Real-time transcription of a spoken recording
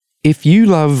If you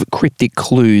love cryptic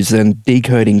clues and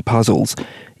decoding puzzles,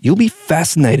 you'll be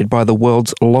fascinated by the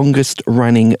world's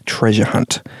longest-running treasure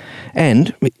hunt.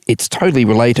 And it's totally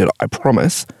related, I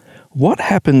promise. What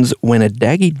happens when a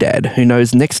daggy dad who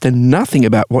knows next to nothing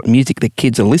about what music the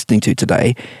kids are listening to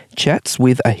today chats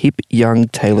with a hip young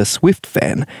Taylor Swift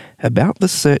fan about the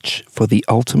search for the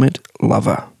ultimate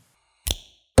lover?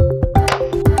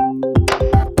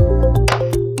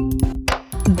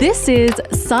 This is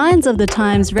Signs of the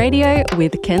Times Radio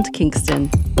with Kent Kingston.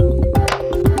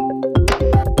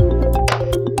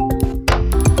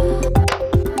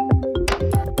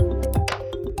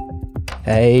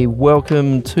 Hey,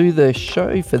 welcome to the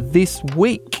show for this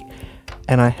week.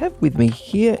 And I have with me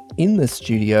here in the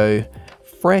studio,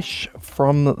 fresh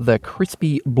from the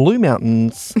crispy Blue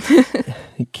Mountains,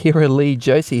 Kira-Leigh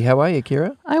Josey. How are you,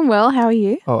 Kira? I'm well. How are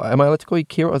you? Oh, am I allowed to call you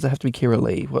Kira or does it have to be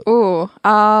Kira-Leigh?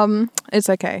 It's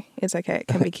okay. It's okay. It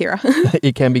can be Kira.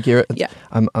 It can be Kira. Yeah.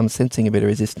 I'm sensing a bit of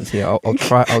resistance here. I'll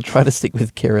try to stick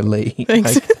with Kira-Leigh.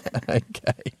 Thanks.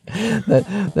 Okay.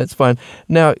 That's fine.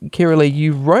 Now, Kira-Leigh,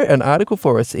 you wrote an article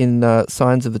for us in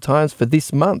Signs of the Times for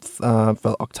this month,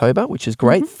 for October, which is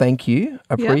great. Mm-hmm. Thank you.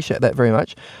 I appreciate that very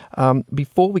much.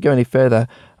 Before we go any further,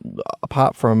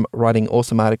 apart from writing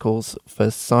awesome articles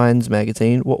for Signs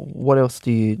magazine, what else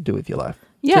do you do with your life?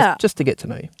 Yeah. Just to get to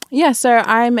know you. Yeah, so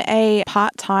I'm a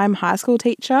part-time high school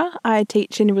teacher. I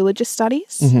teach in religious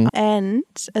studies, Mm-hmm. and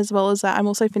as well as that, I'm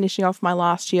also finishing off my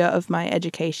last year of my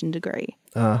education degree.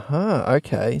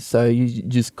 Okay. So you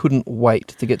just couldn't wait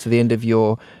to get to the end of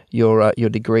your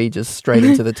degree, just straight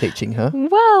into the teaching, huh?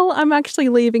 Well, I'm actually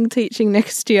leaving teaching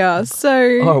next year,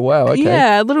 so Oh wow, okay.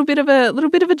 yeah, a little bit of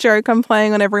a joke I'm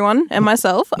playing on everyone and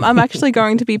myself. I'm actually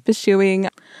going to be pursuing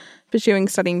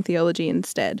studying theology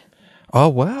instead. Oh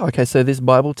wow, okay. So this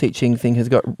Bible teaching thing has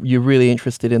got you really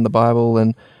interested in the Bible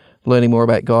and learning more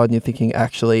about God, and you're thinking,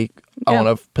 actually, I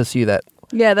want to pursue that.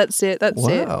 Yeah, that's it.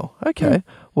 Wow. Okay.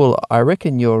 Well, I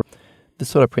reckon the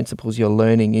sort of principles you're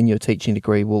learning in your teaching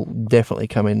degree will definitely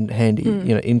come in handy,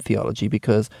 in theology,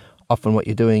 because often what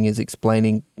you're doing is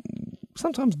explaining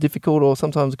sometimes difficult or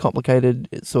sometimes complicated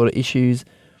sort of issues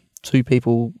to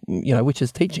people, which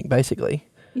is teaching basically.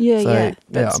 Yeah,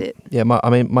 that's it. Yeah,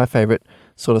 my favorite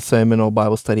sort of sermon or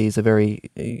Bible study is a very,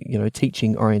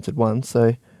 teaching oriented one.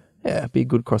 So yeah, it'd be a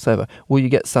good crossover. Will you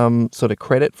get some sort of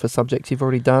credit for subjects you've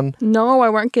already done? No, I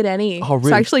won't get any. Oh, really?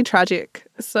 It's actually tragic.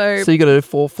 So you got to do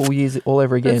 4 full years all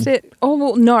over again? That's it. Oh,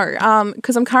 well, no,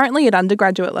 because I'm currently at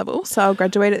undergraduate level, so I'll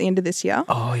graduate at the end of this year.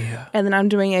 Oh, yeah. And then I'm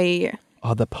doing the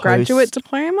graduate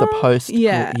diploma? The post.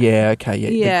 Yeah. Yeah, okay.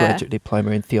 Yeah. The graduate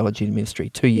diploma in theology and ministry.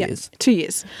 2 years. 2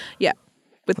 years. Yeah.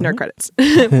 With no credits.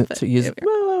 2 years.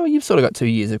 Well, you've sort of got 2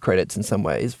 years of credits in some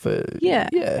ways for... Yeah.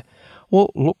 Yeah. Well,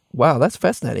 look, wow, that's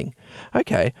fascinating.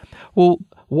 Okay. Well,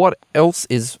 what else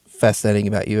is fascinating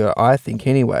about you, I think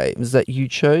anyway, is that you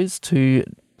chose to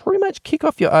pretty much kick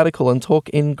off your article and talk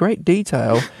in great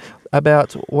detail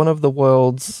about one of the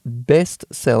world's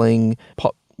best-selling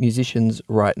pop musicians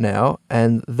right now,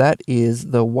 and that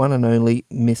is the one and only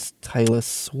Miss Taylor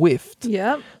Swift.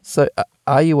 Yep. So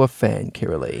are you a fan,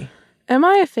 Kira-Leigh? Am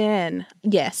I a fan?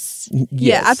 Yes. Yes.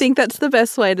 Yeah, I think that's the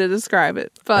best way to describe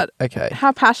it. But okay.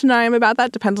 How passionate I am about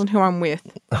that depends on who I'm with.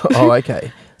 Oh, okay.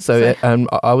 So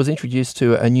I was introduced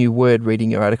to a new word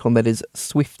reading your article, and that is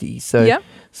Swiftie.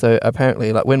 So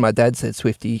apparently, like when my dad said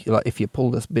Swiftie, like if you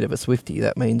pulled a bit of a Swiftie,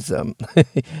 that means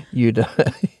you'd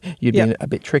be a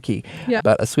bit tricky. Yep.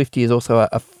 But a Swiftie is also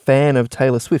a fan of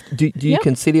Taylor Swift. Do you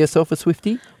consider yourself a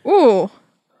Swiftie? Ooh,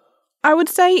 I would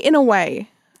say in a way.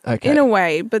 Okay. In a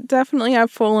way, but definitely I've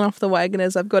fallen off the wagon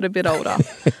as I've got a bit older.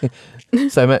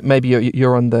 So maybe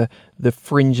you're on the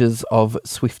fringes of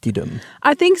Swiftydom.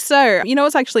 I think so. You know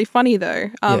what's actually funny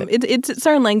though? It's its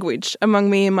own language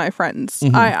among me and my friends.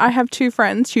 Mm-hmm. I have 2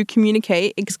 friends who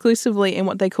communicate exclusively in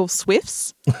what they call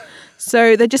Swifts.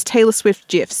 So they're just Taylor Swift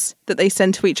GIFs that they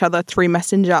send to each other through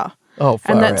Messenger. Oh,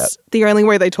 far and that's the only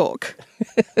way they talk.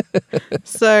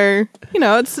 So,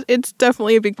 it's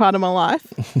definitely a big part of my life.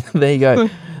 There you go.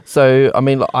 So, I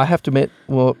mean, I have to admit,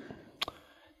 well,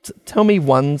 tell me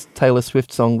one Taylor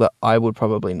Swift song that I would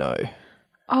probably know.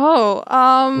 Oh,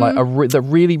 like the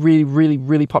really, really, really,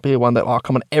 really popular one that,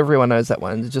 come on, everyone knows that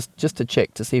one. Just to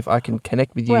check to see if I can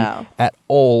connect with you at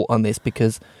all on this,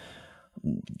 because,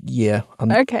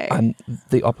 I'm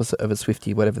the opposite of a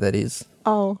Swiftie, whatever that is.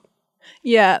 Oh.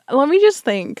 Yeah, let me just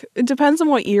think. It depends on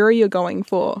what era you're going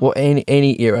for. Well,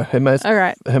 any era. Her most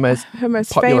popular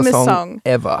famous song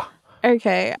ever.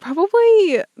 Okay,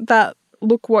 probably that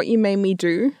 "Look What You Made Me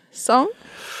Do" song.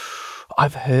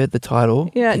 I've heard the title.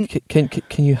 Yeah.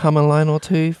 Can you hum a line or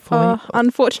two for me?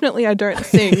 Unfortunately, I don't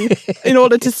sing in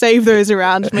order to save those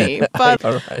around me. But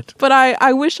All right. but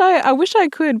I wish I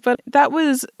could. But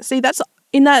that's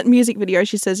in that music video.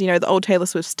 She says, the old Taylor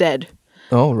Swift's dead.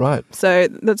 Oh, right. So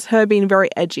that's her being very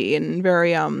edgy and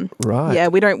very Right. Yeah,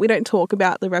 we don't talk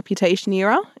about the Reputation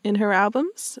era in her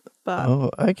albums. But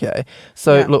Oh, okay.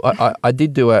 So, look, I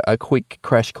did do a quick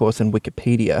crash course in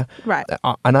Wikipedia. Right.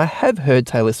 And I have heard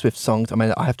Taylor Swift songs. I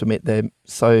mean, I have to admit they're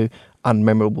so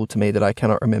unmemorable to me that I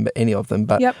cannot remember any of them.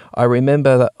 But I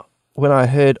remember that when I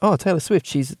heard, Taylor Swift,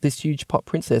 she's this huge pop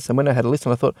princess. And when I had a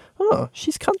listen, I thought,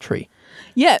 she's country.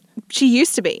 Yeah, she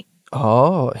used to be.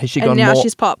 Oh, has she And gone now more,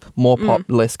 she's pop. more pop,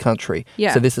 less country?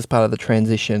 Yeah. So this is part of the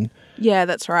transition. Yeah,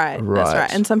 that's right. Right. That's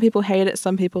right. And some people hate it,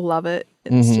 some people love it.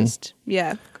 It's just,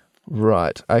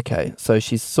 Right. Okay. So is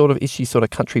she sort of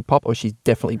country pop, or she's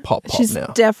definitely pop She's now?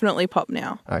 definitely pop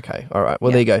now. Okay. All right.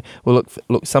 Well, there you go. Well,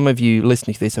 look. Some of you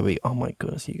listening to this will be, oh my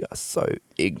goodness, you guys are so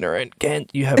ignorant,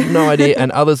 Kent. You have no idea.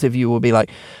 And others of you will be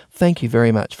like, thank you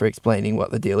very much for explaining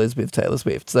what the deal is with Taylor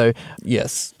Swift. So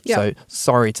yes. Yep. So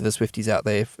sorry to the Swifties out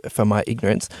there for my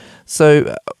ignorance.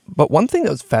 So, but one thing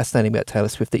that was fascinating about Taylor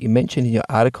Swift that you mentioned in your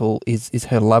article is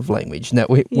her love language. Now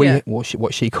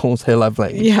what she calls her love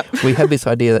language. Yep. We have this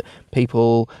idea that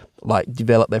people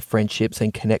develop their friendships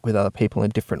and connect with other people in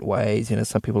different ways.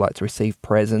 Some people like to receive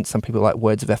presents, some people like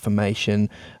words of affirmation,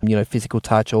 physical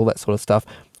touch, all that sort of stuff.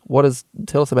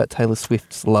 Tell us about Taylor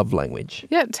Swift's love language.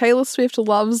 Yeah, Taylor Swift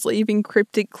loves leaving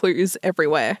cryptic clues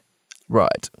everywhere.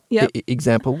 Right. Yep.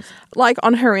 Examples? Like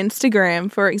on her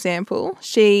Instagram, for example,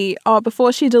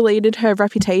 before she deleted her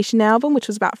Reputation album, which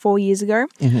was about 4 years ago,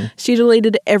 she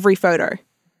deleted every photo.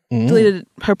 Deleted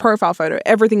her profile photo.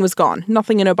 Everything was gone.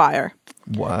 Nothing in her bio.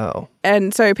 Wow.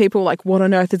 And so people were like, what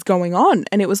on earth is going on?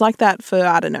 And it was like that for,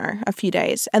 I don't know, a few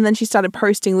days. And then she started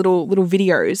posting little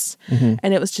videos.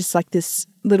 And it was just like this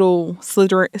little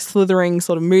slithering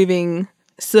sort of moving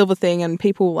silver thing. And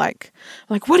people like,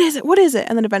 what is it? What is it?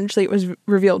 And then eventually it was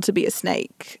revealed to be a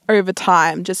snake over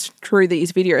time just through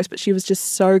these videos. But she was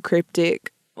just so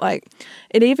cryptic. Like,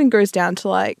 it even goes down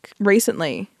to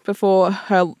recently before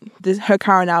her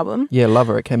current album. Yeah,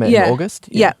 Lover. It came out in August.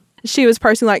 Yeah. She was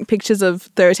posting pictures of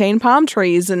 13 palm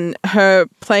trees and her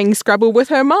playing Scrabble with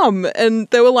her mum. And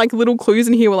there were little clues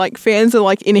in here where fans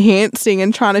are enhancing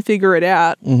and trying to figure it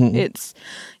out. It's,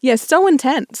 so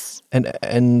intense.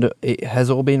 And it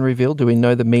has all been revealed? Do we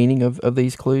know the meaning of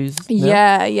these clues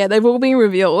now? Yeah. They've all been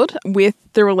revealed with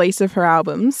the release of her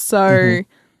album. So,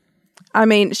 I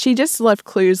mean, she just left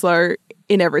clues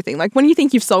in everything. When you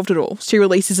think you've solved it all, she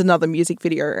releases another music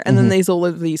video and then there's all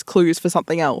of these clues for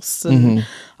something else. And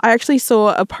I actually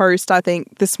saw a post, I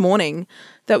think, this morning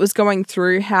that was going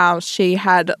through how she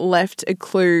had left a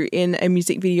clue in a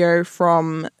music video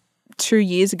from 2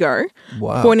 years ago,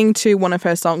 pointing to one of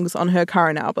her songs on her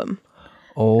current album.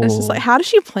 Oh. And it's just how does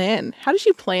she plan? How does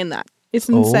she plan that? It's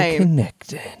insane. All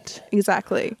connected.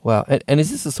 Exactly. Wow. And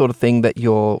is this the sort of thing that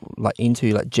you're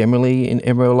into generally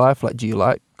in real life? Do you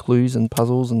like clues and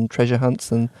puzzles and treasure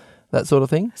hunts and that sort of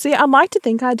thing? See, I like to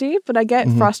think I do, but I get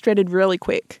frustrated really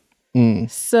quick.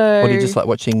 So, or do you just like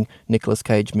watching Nicolas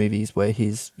Cage movies where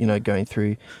he's, going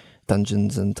through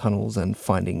dungeons and tunnels and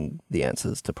finding the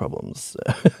answers to problems?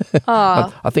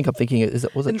 I think I'm thinking,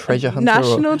 was it Treasure Hunter?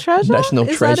 National Treasure? National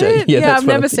Is Treasure. That it? Yeah, I've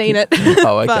never seen it.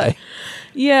 Oh, okay.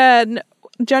 But,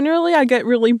 generally I get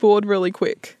really bored really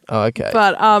quick. Oh, okay.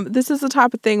 But this is the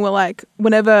type of thing where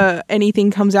whenever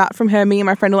anything comes out from her, me and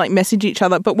my friend will message each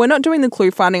other, but we're not doing the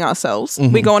clue finding ourselves.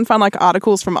 We go and find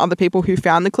articles from other people who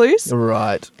found the clues.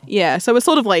 Right. Yeah, so we're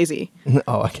sort of lazy.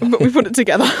 Oh, okay. But we put it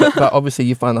together. but obviously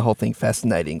you find the whole thing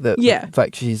fascinating. The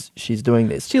fact she's doing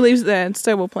this. She leaves it there. It's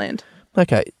so well planned.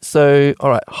 Okay, so, all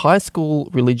right, high school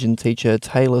religion teacher,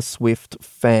 Taylor Swift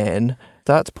fan,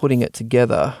 starts putting it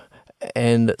together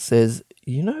and says,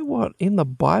 you know what, in the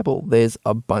Bible, there's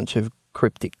a bunch of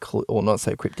cryptic, or not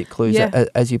so cryptic clues,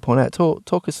 as you point out.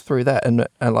 Talk us through that and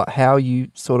how you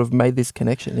sort of made this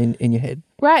connection in your head.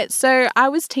 Right. So I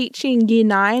was teaching year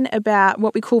 9 about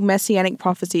what we call messianic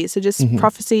prophecies. So just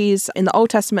prophecies in the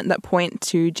Old Testament that point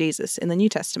to Jesus in the New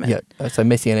Testament. Yeah. So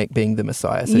messianic being the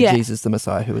Messiah. So Jesus, the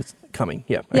Messiah who is coming.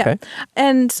 Yeah. Okay. Yeah.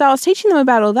 And so I was teaching them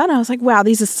about all that and I was like, wow,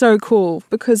 these are so cool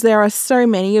because there are so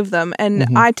many of them. And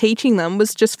I teaching them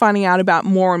was just finding out about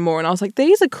more and more. And I was like,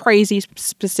 these are crazy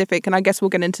specific. And I guess we'll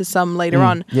get into some later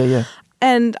on. Yeah.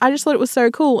 And I just thought it was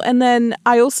so cool. And then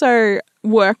I also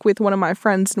work with one of my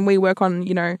friends and we work on,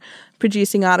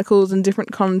 producing articles and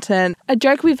different content. A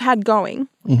joke we've had going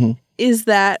is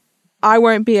that I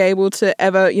won't be able to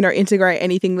ever, integrate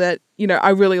anything that, I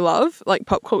really love, like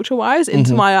pop culture wise,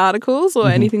 into my articles or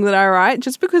anything that I write,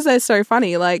 just because they're so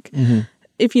funny. Like,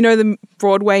 if you know the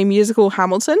Broadway musical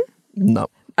Hamilton. No.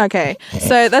 Okay,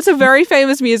 so that's a very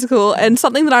famous musical and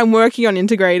something that I'm working on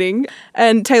integrating.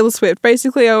 And Taylor Swift,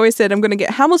 basically I always said I'm going to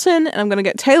get Hamilton and I'm going to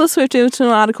get Taylor Swift into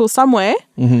an article somewhere.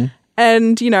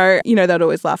 And, they'd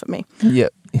always laugh at me.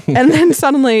 Yep. And then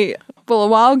suddenly, well, a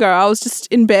while ago, I was just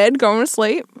in bed going to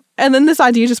sleep. And then this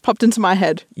idea just popped into my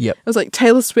head. Yep. I was like,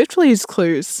 Taylor Swift will use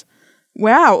clues.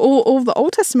 Wow, all of the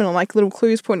Old Testament are like little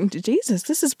clues pointing to Jesus.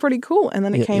 This is pretty cool. And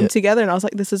then it came together and I was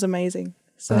like, this is amazing.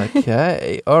 So.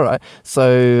 Okay, all right.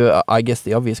 So I guess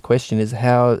the obvious question is,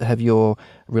 how have your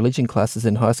religion classes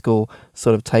in high school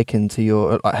sort of taken to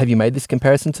your... have you made this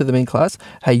comparison to them in class?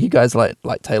 Hey, you guys like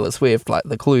Taylor Swift, like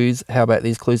the clues. How about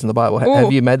these clues in the Bible?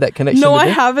 Have you made that connection? No, with I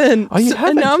them? haven't. Oh, you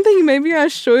haven't? And now I'm thinking maybe I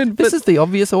should. But this is the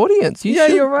obvious audience.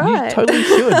 you're right. You totally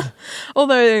should.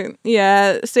 Although,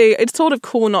 see, it's sort of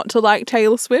cool not to like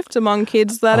Taylor Swift among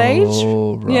kids that age.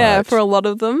 Right. Yeah, for a lot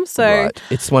of them. So right.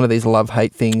 It's one of these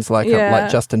love-hate things like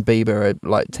Justin Bieber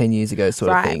like 10 years ago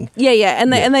sort of thing. Yeah.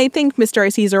 And they think Miss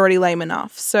Josey's already lame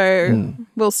enough. So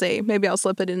we'll see. Maybe I'll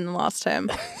slip it in the last term.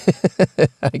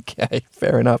 Okay,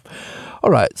 fair enough.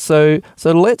 All right, so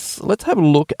let's have a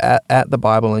look at the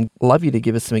Bible, and love you to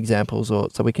give us some examples, or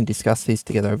so we can discuss these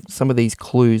together, of some of these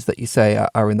clues that you say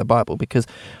are in the Bible, because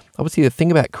obviously the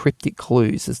thing about cryptic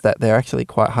clues is that they're actually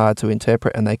quite hard to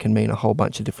interpret and they can mean a whole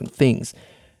bunch of different things.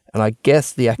 And I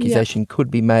guess the accusation could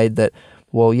be made that,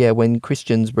 well, when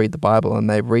Christians read the Bible and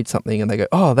they read something and they go,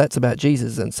 oh, that's about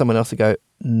Jesus, and someone else will go,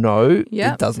 no,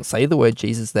 it doesn't say the word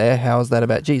Jesus there. How is that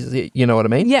about Jesus? You know what I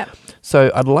mean? Yeah.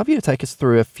 So I'd love you to take us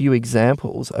through a few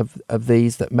examples of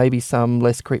these, that maybe some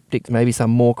less cryptic, maybe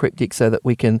some more cryptic, so that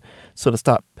we can sort of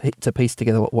start to piece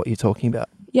together what you're talking about.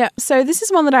 Yeah. So this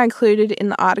is one that I included in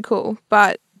the article,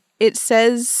 but it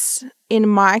says in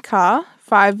Micah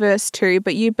 5 verse 2,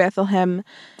 but you, Bethlehem.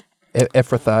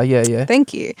 Ephrathah, yeah.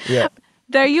 Thank you. Yeah.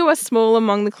 Though you are small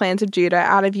among the clans of Judah,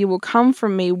 out of you will come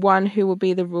from me one who will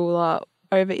be the ruler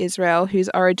over Israel, whose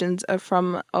origins are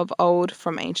from of old,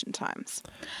 from ancient times.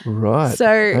 Right. So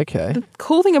okay. The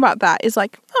cool thing about that is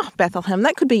Bethlehem,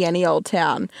 that could be any old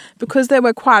town, because there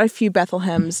were quite a few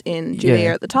Bethlehems in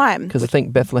Judea at the time. Because I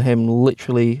think Bethlehem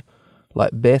literally,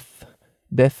 like Beth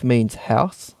means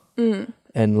house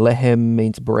and lehem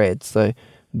means bread. So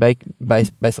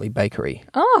basically bakery.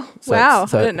 Oh, wow. I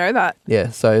didn't know that.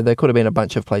 Yeah, so there could have been a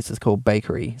bunch of places called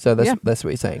bakery. So that's what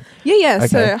you're saying. Yeah. Okay.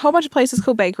 So a whole bunch of places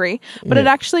called bakery, but it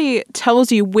actually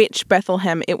tells you which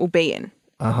Bethlehem it will be in.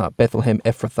 Bethlehem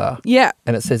Ephrathah. Yeah.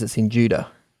 And it says it's in Judah.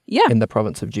 Yeah. In the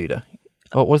province of Judah.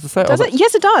 Oh, what does it say? Does it?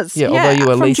 Yes, it does. Yeah, although you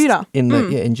were from least Judah.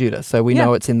 in Judah. So we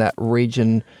know it's in that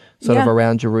region, sort of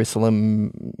around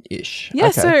Jerusalem-ish. Yeah,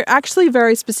 okay. So actually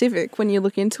very specific when you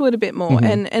look into it a bit more.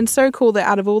 And so cool that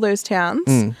out of all those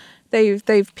towns,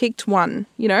 they've picked one,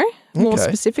 more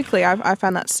specifically. I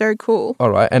found that so cool.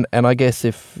 All right. And I guess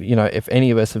if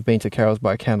any of us have been to Carols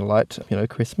by Candlelight,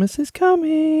 Christmas is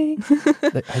coming.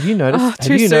 Have you noticed?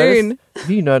 Soon. Have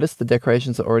you noticed the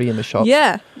decorations are already in the shops?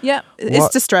 Yeah. It's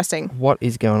distressing. What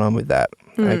is going on with that?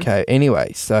 Okay.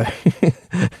 Anyway, so...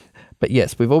 But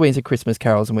yes, we've all been to Christmas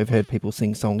carols and we've heard people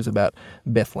sing songs about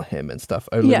Bethlehem and stuff,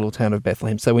 little town of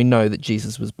Bethlehem. So we know that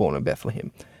Jesus was born in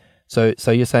Bethlehem. So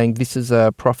you're saying this is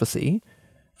a prophecy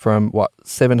from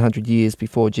 700 years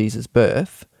before Jesus'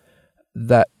 birth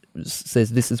that says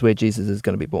this is where Jesus is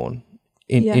going to be born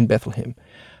in Bethlehem.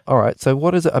 All right. So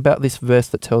what is it about this verse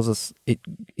that tells us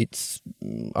it's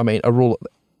a rule?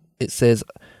 It says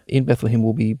in Bethlehem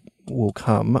will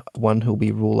come one who will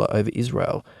be ruler over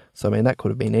Israel. So, that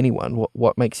could have been anyone.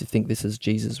 What makes you think this is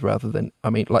Jesus rather than,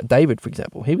 like David, for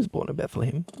example, he was born in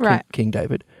Bethlehem, right? King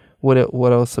David. What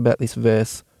else about this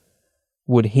verse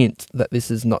would hint that this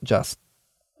is not just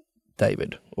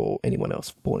David or anyone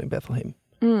else born in Bethlehem?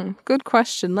 Good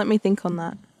question. Let me think on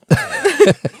that.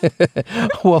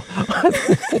 Well,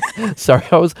 sorry,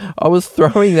 I was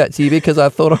throwing that to you because I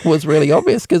thought it was really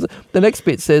obvious, because the next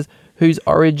bit says, whose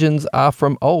origins are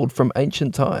from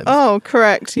ancient times. Oh,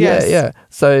 correct. Yes. Yeah.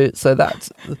 So that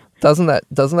doesn't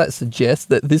that suggest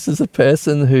that this is a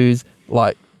person who is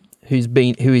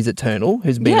eternal,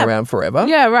 who's been around forever?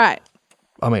 Yeah, right.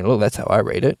 Look, that's how I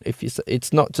read it.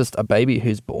 It's not just a baby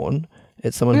who's born;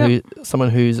 it's someone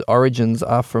whose origins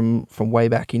are from way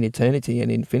back in eternity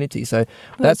and infinity. So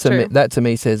that to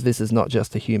me says this is not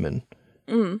just a human.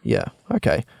 Yeah.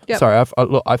 Okay. Yep. Sorry,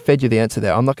 I fed you the answer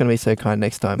there. I'm not going to be so kind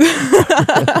next time.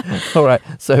 All right.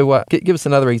 So give us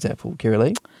another example,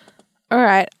 Kira-Leigh. All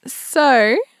right.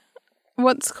 So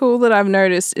what's cool that I've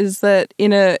noticed is that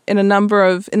in a number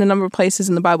of places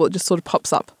in the Bible, it just sort of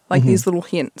pops up like these little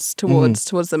hints towards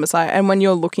the Messiah. And when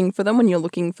you're looking for them, when you're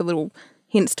looking for little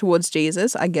hints towards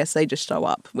Jesus, I guess they just show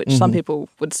up, which some people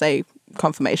would say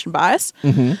confirmation bias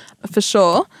for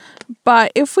sure.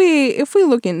 But if we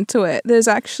look into it, there's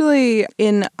actually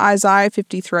in Isaiah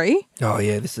 53. Oh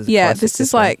yeah, this is this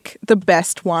is like the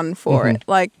best one for it.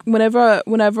 Like whenever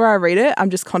I read it, I'm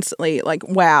just constantly like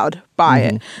wowed by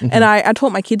it. And I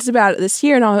taught my kids about it this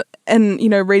year, and you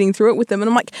know, reading through it with them, and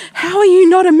I'm like, how are you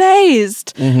not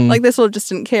amazed? Like they sort of just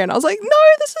didn't care, and I was like, no,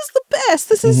 this is the best.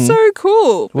 This is so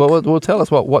cool. Well, tell us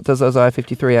what does Isaiah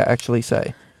 53 actually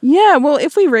say? Yeah, well,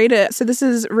 if we read it, so this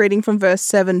is reading from verse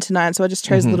 7 to 9, so I just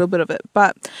chose a little bit of it.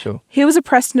 But he was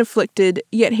oppressed and afflicted,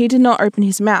 yet he did not open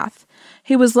his mouth.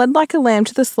 He was led like a lamb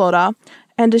to the slaughter,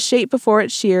 and a sheep before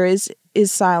its shearers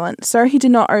is silent. So he did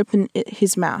not open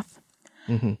his mouth.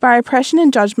 By oppression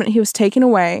and judgment he was taken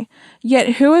away,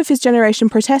 yet who of his generation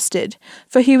protested?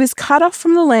 For he was cut off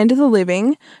from the land of the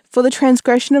living, for the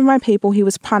transgression of my people he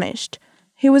was punished.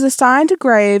 He was assigned a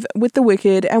grave with the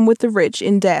wicked and with the rich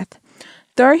in death,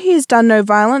 though he has done no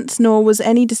violence, nor was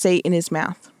any deceit in his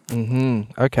mouth.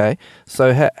 Okay.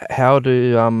 So how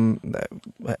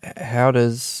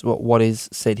does what is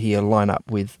said here line up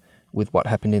with what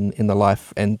happened in the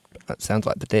life and it sounds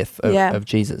like the death of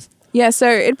Jesus? Yeah. So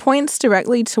it points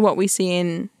directly to what we see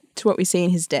in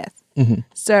his death.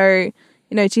 So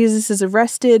you know, Jesus is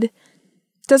arrested.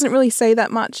 Doesn't really say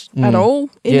that much at all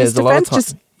in his defense.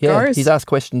 Just goes. He's asked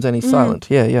questions and he's silent.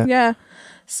 Yeah.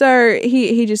 So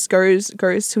he just goes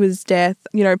to his death.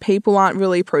 You know, people aren't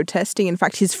really protesting. In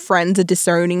fact, his friends are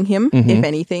disowning him, if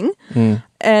anything.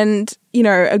 And, you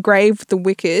know, a grave with the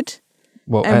wicked.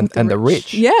 Well, and the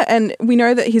rich. Yeah, and we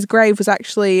know that his grave was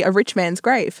actually a rich man's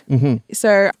grave.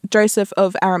 So Joseph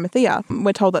of Arimathea,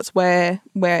 we're told that's where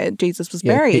Jesus was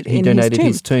buried he in donated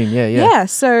his tomb. Yeah. Yeah,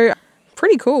 so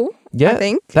pretty cool. Yeah, I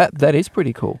think that is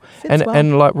pretty cool.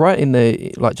 And like right in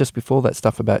the just before that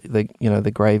stuff about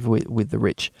the grave with the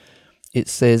rich, it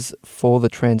says, "For the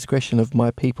transgression of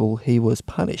my people he was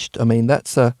punished." I mean,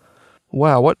 that's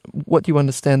wow. What do you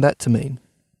understand that to mean?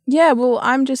 Yeah, well,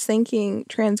 I'm just thinking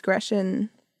transgression.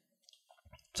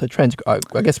 So I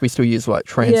guess we still use like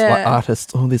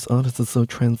artists. Oh, this artist is so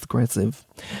transgressive.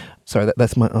 Sorry,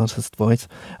 that's my artist voice.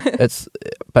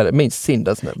 But it means sin,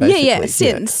 doesn't it? Basically? Yeah, sins.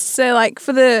 Yeah. So like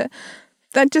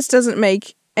that just doesn't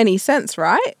make any sense,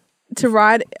 right? To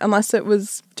write unless it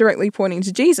was directly pointing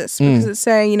to Jesus, because it's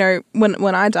saying, you know,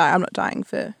 when I die, I'm not dying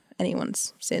for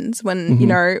anyone's sins. When you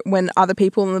know, when other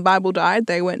people in the Bible died,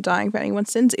 they weren't dying for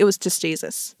anyone's sins. It was just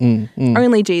Jesus,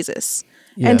 only Jesus.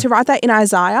 Yeah. And to write that in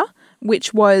Isaiah,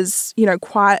 which was, you know,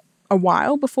 quite a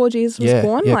while before Jesus was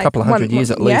born. Yeah, like a couple of hundred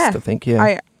years at least, I think,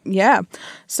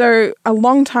 So a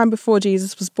long time before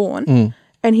Jesus was born.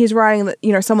 And he's writing that,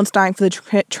 you know, someone's dying for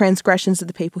the transgressions of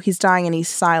the people. He's dying and he's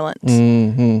silent.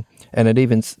 And it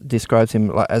even describes him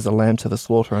like as a lamb to the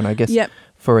slaughter. And I guess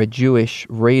for a Jewish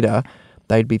reader,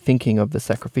 they'd be thinking of the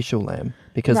sacrificial lamb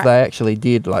because they actually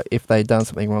did, like if they'd done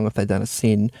something wrong, if they'd done a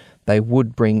sin, they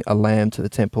would bring a lamb to the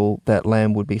temple. That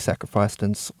lamb would be sacrificed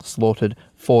and slaughtered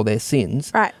for their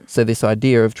sins. Right. So this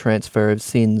idea of transfer of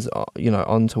sins, you know,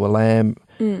 onto a lamb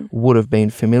would have been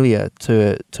familiar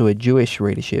to a Jewish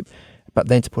readership. But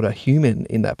then to put a human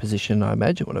in that position, I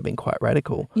imagine would have been quite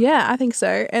radical. Yeah, I think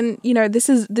so. And, you know, this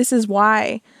is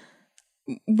why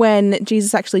when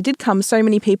Jesus actually did come, so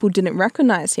many people didn't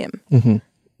recognize him.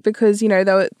 Because, you know,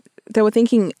 they were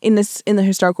thinking in the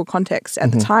historical context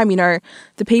at the time, you know,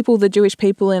 the Jewish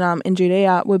people in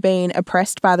Judea were being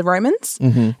oppressed by the Romans.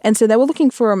 And so they were looking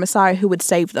for a Messiah who would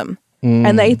save them.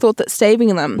 And they thought that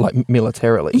saving them, like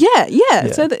militarily,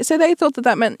 yeah. So they thought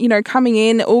that meant, you know, coming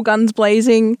in, all guns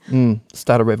blazing,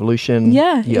 start a revolution.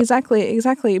 Yeah,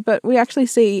 exactly. But we actually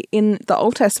see in the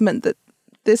Old Testament that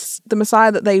the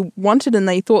Messiah that they wanted and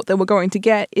they thought they were going to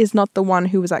get is not the one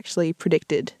who was actually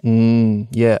predicted.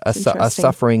 A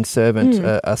suffering servant,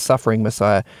 a suffering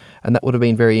Messiah, and that would have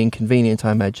been very inconvenient,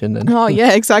 I imagine. And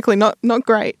exactly. Not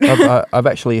great. I've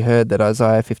actually heard that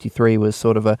Isaiah 53 was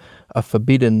sort of a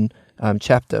forbidden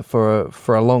chapter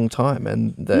for a long time,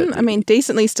 and I mean,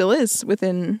 decently still is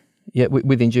within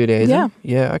Judaism.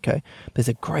 Yeah. Okay. There's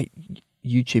a great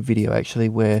YouTube video actually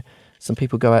where some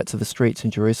people go out to the streets in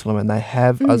Jerusalem and they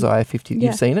have Isaiah 50.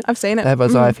 You've seen it? I've seen it. They have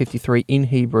Isaiah 53 in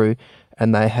Hebrew,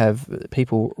 and they have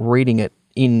people reading it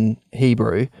in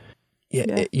Hebrew.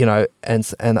 You know,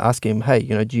 and ask him, hey,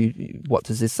 you know, what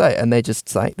does this say? And they're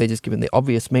just given the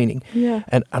obvious meaning. Yeah.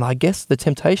 And I guess the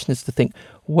temptation is to think,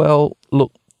 well,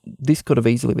 look, this could have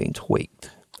easily been tweaked.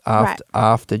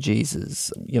 after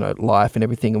Jesus, life and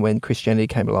everything. And when Christianity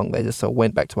came along, they just sort of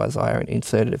went back to Isaiah and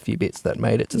inserted a few bits that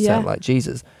made it to sound like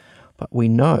Jesus. But we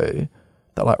know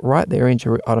that, like, right there in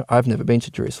Jerusalem, I've never been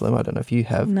to Jerusalem. I don't know if you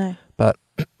have. No. But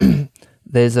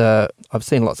I've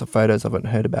seen lots of photos of it and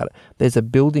heard about it. There's a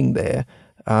building there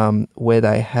where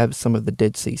they have some of the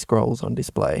Dead Sea Scrolls on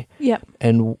display. Yep.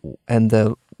 And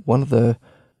one of the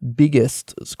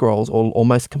biggest scrolls, or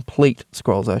most complete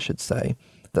scrolls, I should say,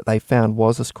 that they found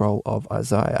was a scroll of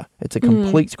Isaiah. It's a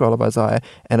complete scroll of Isaiah,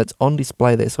 and it's on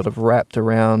display there, sort of wrapped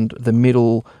around the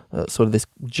middle, sort of this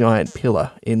giant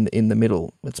pillar in the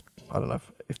middle. I don't know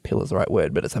if pillar is the right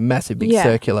word, but it's a massive, big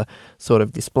circular sort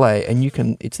of display, and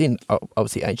it's in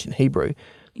obviously ancient Hebrew,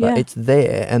 but it's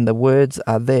there, and the words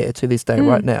are there to this day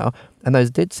right now. And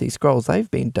those Dead Sea Scrolls, they've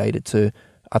been dated to,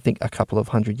 I think, a couple of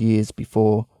hundred years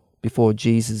before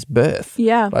Jesus' birth.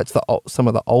 Yeah. Like, it's some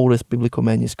of the oldest biblical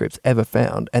manuscripts ever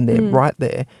found, and they're right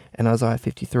there, and Isaiah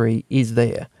 53 is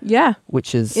there. Yeah.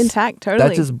 Which is intact, totally.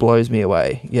 That just blows me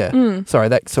away. Yeah. Sorry,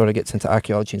 that sort of gets into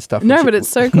archaeology and stuff. No, but it's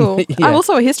so cool. I'm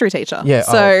also a history teacher. Yeah.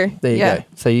 So there you go.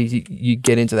 So you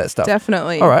get into that stuff.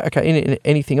 Definitely. All right. Okay.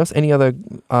 Anything else? Any other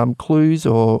clues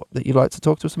or that you'd like to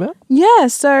talk to us about? Yeah.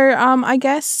 So I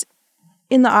guess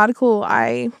in the article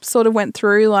I sort of went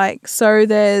through, like, so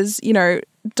there's,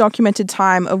 documented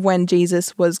time of when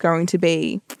Jesus was going to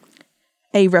be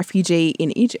a refugee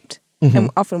in Egypt.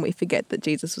 And often we forget that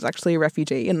Jesus was actually a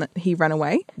refugee and that he ran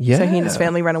away. Yeah. So he and his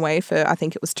family ran away for, I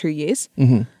think it was 2 years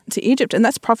to Egypt. And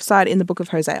that's prophesied in the book of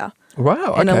Hosea.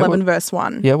 Wow. In 11 verse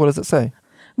 1. Yeah, what does it say?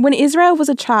 When Israel was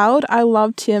a child, I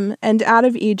loved him, and out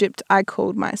of Egypt I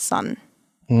called my son.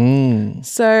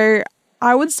 So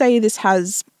I would say this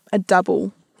has a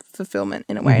double fulfillment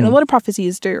in a way. And a lot of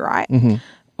prophecies do, right?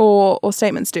 Or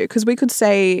statements do. Because we could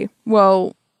say,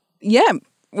 well, yeah,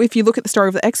 if you look at the story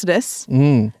of the Exodus,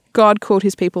 God called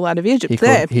his people out of Egypt.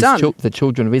 Done. The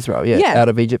children of Israel, out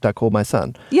of Egypt I called my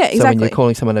son. Yeah, exactly. So when you're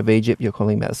calling someone out of Egypt, you're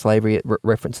calling them out of slavery, it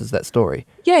references that story.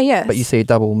 Yeah, yeah. But you see a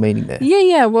double meaning there. Yeah,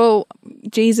 yeah. Well,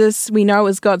 Jesus, we know,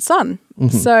 is God's son.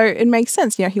 So it makes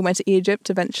sense. He went to Egypt,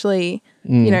 eventually,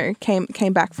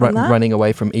 came back from that. Running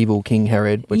away from evil King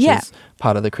Herod, which is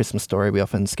part of the Christmas story we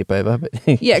often skip over. But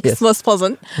yeah, because it's less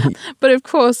pleasant. But of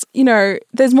course,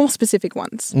 there's more specific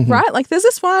ones, right? Like there's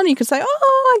this one you could say,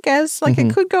 I guess, like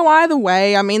it could go either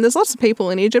way. I mean, there's lots of people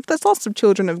in Egypt. There's lots of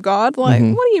children of God. Like,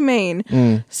 what do you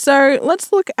mean? So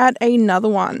let's look at another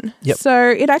one. Yep. So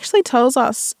it actually tells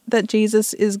us that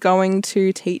Jesus is going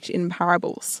to teach in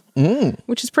parables,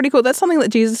 which is pretty cool. That's something that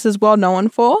Jesus is well known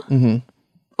for.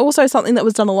 Also something that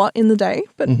was done a lot in the day,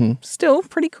 but still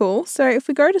pretty cool. So if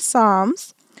we go to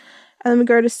Psalms, and then we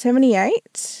go to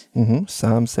 78.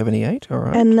 Psalm 78, all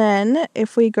right. And then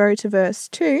if we go to verse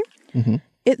 2,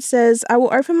 it says, I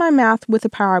will open my mouth with a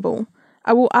parable.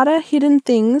 I will utter hidden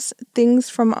things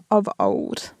from of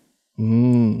old.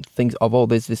 Things of old.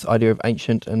 There's this idea of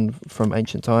ancient and from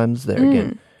ancient times there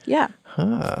again. Yeah.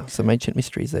 Some ancient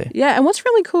mysteries there. Yeah, and what's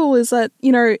really cool is that,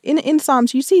 in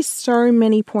Psalms, you see so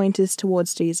many pointers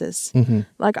towards Jesus.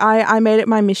 Like, I made it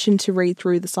my mission to read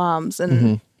through the Psalms,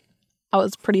 and I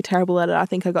was pretty terrible at it. I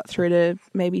think I got through to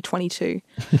maybe 22.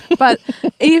 But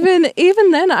even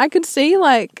then, I could see,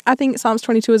 like, I think Psalms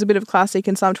 22 is a bit of a classic,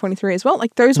 and Psalm 23 as well.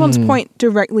 Like, those ones point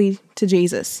directly to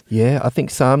Jesus. Yeah, I think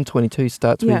Psalm 22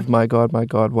 starts with, my God,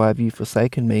 why have you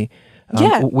forsaken me?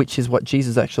 Which is what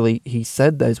Jesus actually, he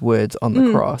said those words on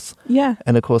the cross. Yeah.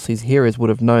 And of course his hearers would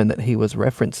have known that he was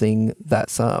referencing that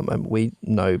psalm, and we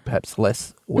know perhaps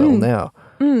less well now.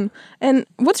 And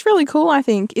what's really cool, I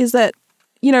think, is that,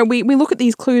 we look at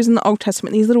these clues in the Old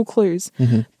Testament, these little clues,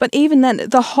 but even then,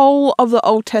 the whole of the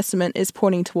Old Testament is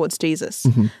pointing towards Jesus.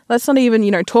 Let's not even,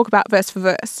 talk about verse for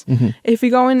verse. If we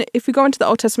go into the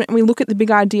Old Testament and we look at the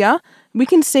big idea, we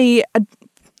can see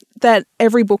that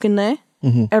every book in there,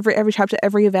 every chapter,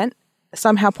 every event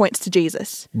somehow points to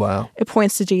Jesus. Wow. It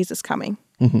points to Jesus coming,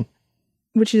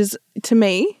 which is, to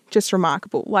me, just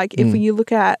remarkable. Like, if you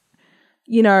look at,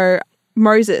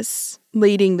 Moses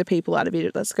leading the people out of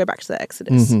Egypt, let's go back to the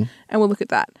Exodus, and we'll look at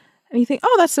that. And you think,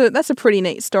 that's a pretty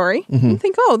neat story. You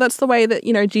think, that's the way that,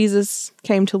 Jesus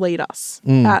came to lead us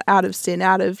out of sin,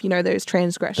 out of, those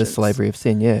transgressions. The slavery of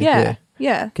sin, yeah.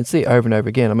 You can see it over and over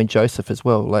again. I mean, Joseph as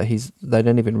well. Like, they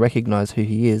don't even recognize who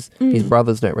he is. His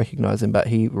brothers don't recognize him, but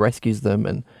he rescues them.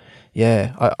 And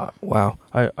I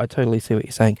totally see what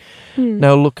you're saying.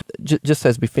 Now, look, just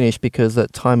as we finish, because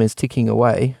that time is ticking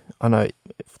away. I know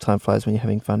time flies when you're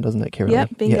having fun, doesn't it, Kira-Leigh?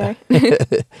 Yep, bingo.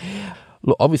 Yeah.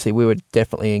 look, obviously we would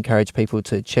definitely encourage people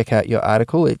to check out your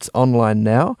article. It's online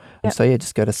now. And so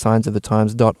just go to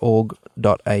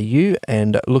signsofthetimes.org.au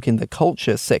and look in the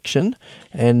culture section,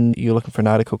 and you're looking for an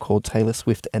article called Taylor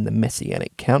Swift and the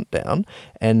Messianic Countdown.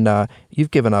 And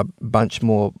you've given a bunch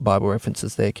more Bible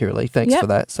references there, Kira-Leigh. Thanks for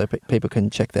that. So people can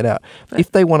check that out.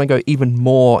 If they want to go even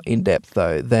more in depth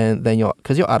though, then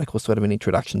because your article is sort of an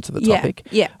introduction to the topic.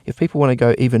 Yeah. If people want to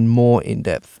go even more in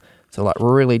depth, so like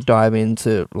really dive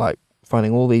into like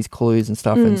finding all these clues and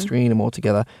stuff and stringing them all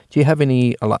together. Do you have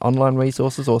any like online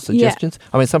resources or suggestions?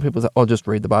 I mean, some people say, "Oh, just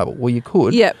read the Bible." Well, you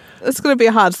could. Yeah, it's going to be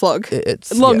a hard slog.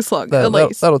 It's a long slog, at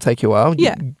least. That'll take you a while.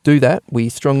 Yeah. Do that. We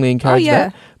strongly encourage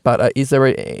that. But is there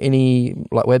any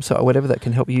like website or whatever that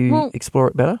can help you explore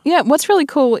it better? Yeah, what's really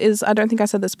cool is, I don't think I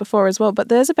said this before as well, but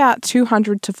there's about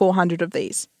 200 to 400 of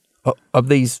these. Of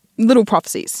these little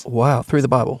prophecies. Wow, through the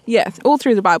Bible. Yeah, all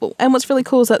through the Bible. And what's really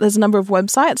cool is that there's a number of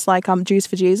websites like Jews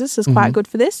for Jesus is quite good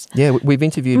for this. Yeah, we've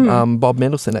interviewed Bob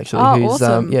Mendelsohn actually, who's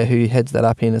awesome. Who heads that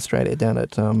up in Australia down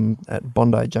at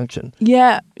Bondi Junction.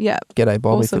 Yeah. G'day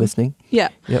Bob, if you're listening. Yeah.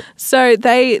 Yep. So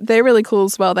they're really cool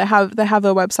as well. They have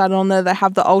a website on there. They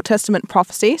have the Old Testament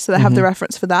prophecy, so they have the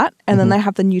reference for that, and then they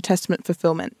have the New Testament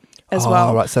fulfillment as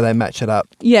well. Right, so they match it up.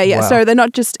 Yeah. Wow. So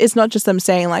it's not just them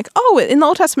saying like, oh, in the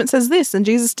Old Testament says this and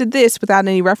Jesus did this without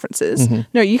any references.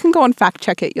 No, you can go and fact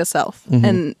check it yourself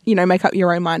and, make up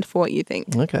your own mind for what you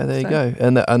think. Okay, there you go.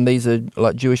 And these are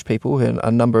like Jewish people, and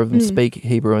a number of them speak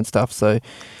Hebrew and stuff, so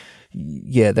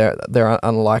yeah, they're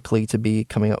unlikely to be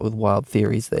coming up with wild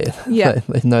theories there. Yeah.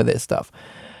 They know their stuff.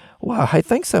 Wow. Hey,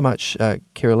 thanks so much,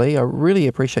 Kira-Leigh. I really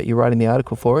appreciate you writing the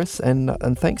article for us, and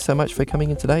thanks so much for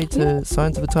coming in today to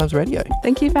Signs of the Times Radio.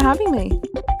 Thank you for having me.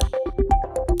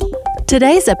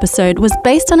 Today's episode was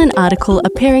based on an article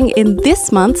appearing in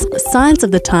this month's Signs of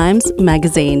the Times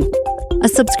magazine. A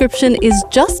subscription is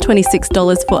just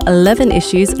 $26 for 11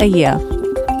 issues a year.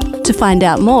 To find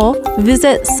out more,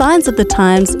 visit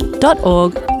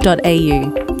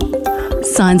signsofthetimes.org.au.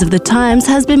 Signs of the Times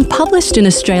has been published in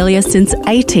Australia since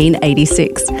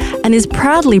 1886 and is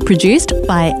proudly produced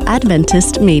by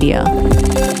Adventist Media.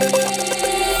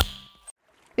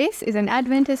 This is an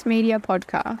Adventist Media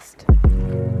podcast.